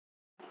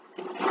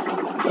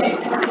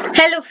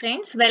Hello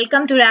friends,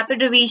 welcome to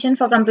Rapid Revision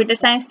for Computer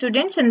Science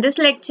students. In this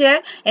lecture,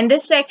 in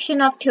this section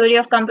of Theory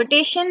of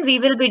Computation, we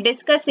will be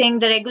discussing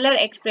the regular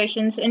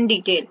expressions in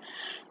detail.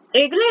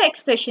 Regular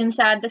expressions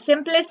are the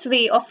simplest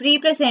way of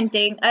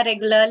representing a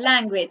regular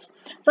language.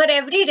 For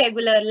every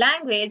regular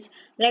language,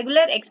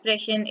 regular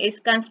expression is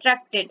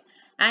constructed,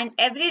 and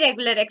every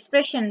regular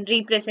expression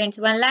represents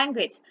one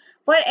language.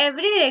 For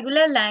every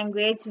regular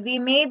language, we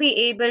may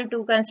be able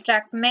to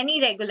construct many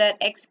regular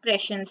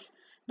expressions,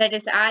 that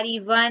is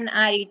RE1,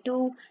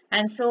 RE2,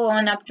 and so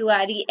on up to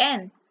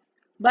REN.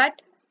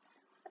 But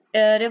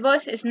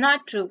reverse is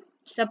not true.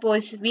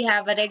 Suppose we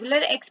have a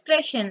regular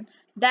expression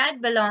that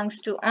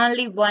belongs to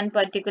only one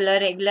particular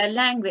regular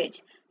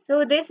language.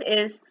 So this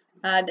is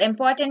the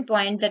important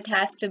point that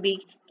has to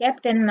be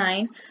kept in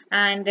mind.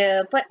 And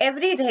for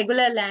every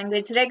regular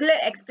language, regular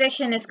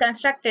expression is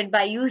constructed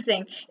by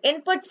using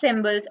input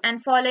symbols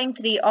and following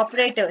three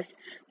operators.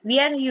 We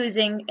are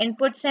using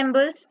input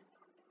symbols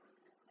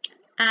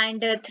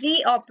and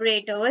three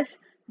operators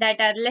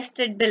that are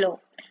listed below.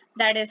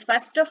 That is,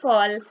 first of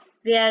all,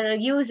 we are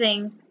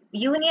using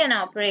union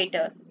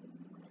operator,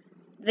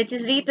 which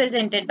is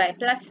represented by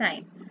plus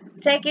sign.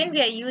 Second,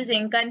 we are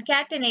using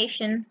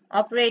concatenation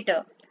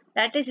operator,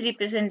 that is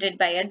represented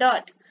by a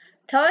dot.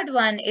 Third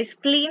one is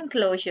clean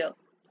closure.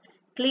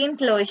 Clean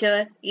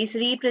closure is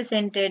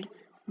represented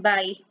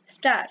by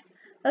star.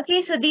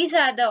 Okay, so these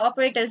are the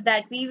operators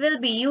that we will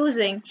be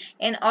using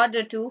in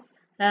order to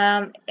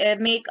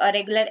make a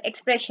regular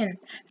expression.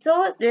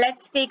 So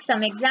let's take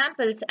some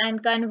examples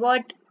and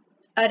represent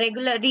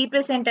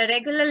a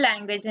regular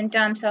language in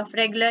terms of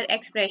regular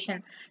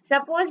expression.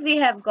 Suppose we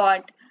have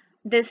got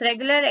this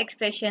regular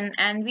expression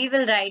and we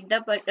will write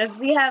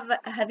we are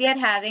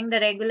having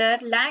the regular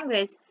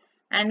language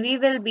and we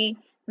will be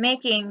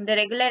making the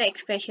regular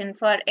expression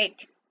for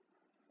it.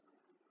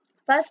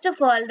 First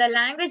of all, the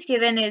language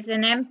given is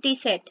an empty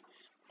set.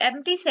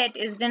 Empty set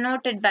is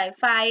denoted by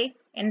phi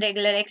in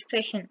regular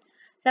expression.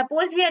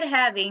 Suppose we are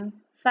having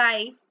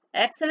phi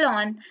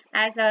epsilon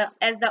as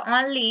the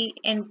only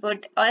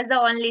input or as the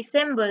only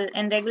symbol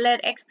in regular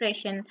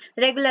expression,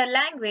 regular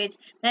language,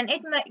 then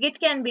it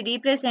can be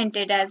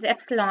represented as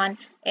epsilon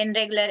in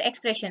regular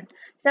expression.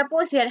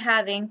 Suppose we are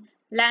having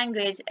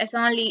language as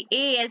only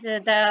A as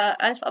the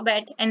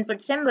alphabet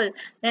input symbol,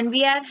 then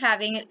we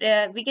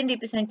can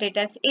represent it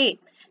as A.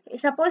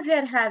 Suppose we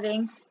are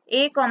having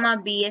A comma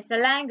B as the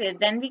language,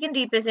 then we can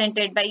represent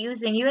it by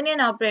using union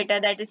operator,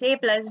 that is A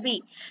plus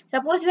B.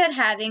 Suppose we are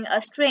having a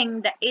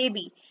string, the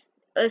AB.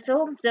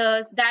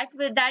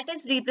 That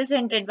is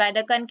represented by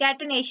the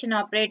concatenation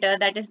operator,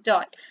 that is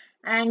dot.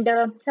 And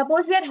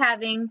suppose we are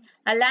having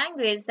a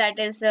language that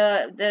is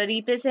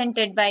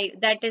represented by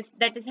that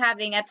is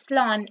having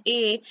epsilon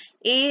AA,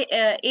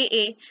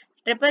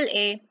 triple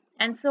A,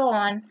 and so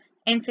on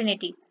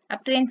infinity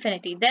up to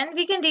infinity. Then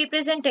we can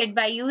represent it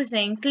by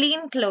using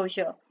clean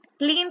closure.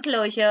 Clean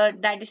closure,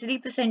 that is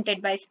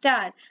represented by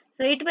star.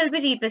 So it will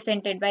be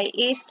represented by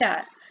A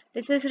star.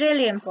 This is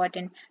really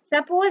important.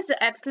 Suppose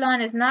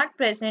epsilon is not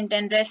present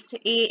and rest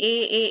and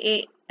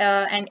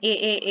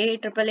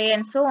AAA, triple A,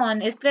 and so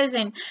on is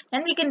present,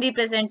 then we can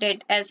represent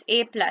it as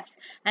A plus,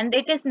 and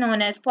it is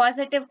known as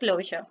positive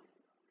closure.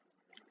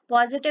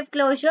 Positive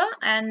closure,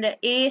 and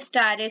A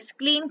star is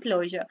clean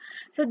closure.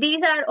 So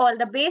these are all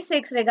the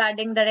basics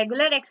regarding the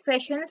regular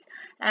expressions,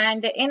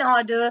 and in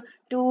order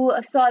to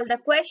solve the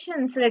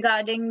questions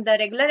regarding the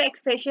regular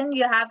expression,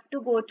 you have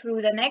to go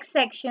through the next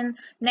section,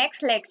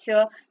 next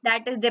lecture,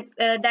 that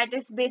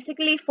is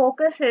basically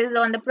focuses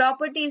on the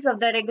properties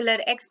of the regular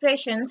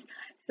expressions.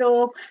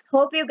 So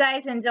hope you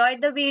guys enjoyed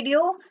the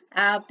video.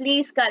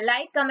 Please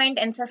like, comment,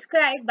 and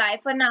subscribe. Bye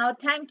for now.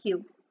 Thank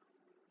you.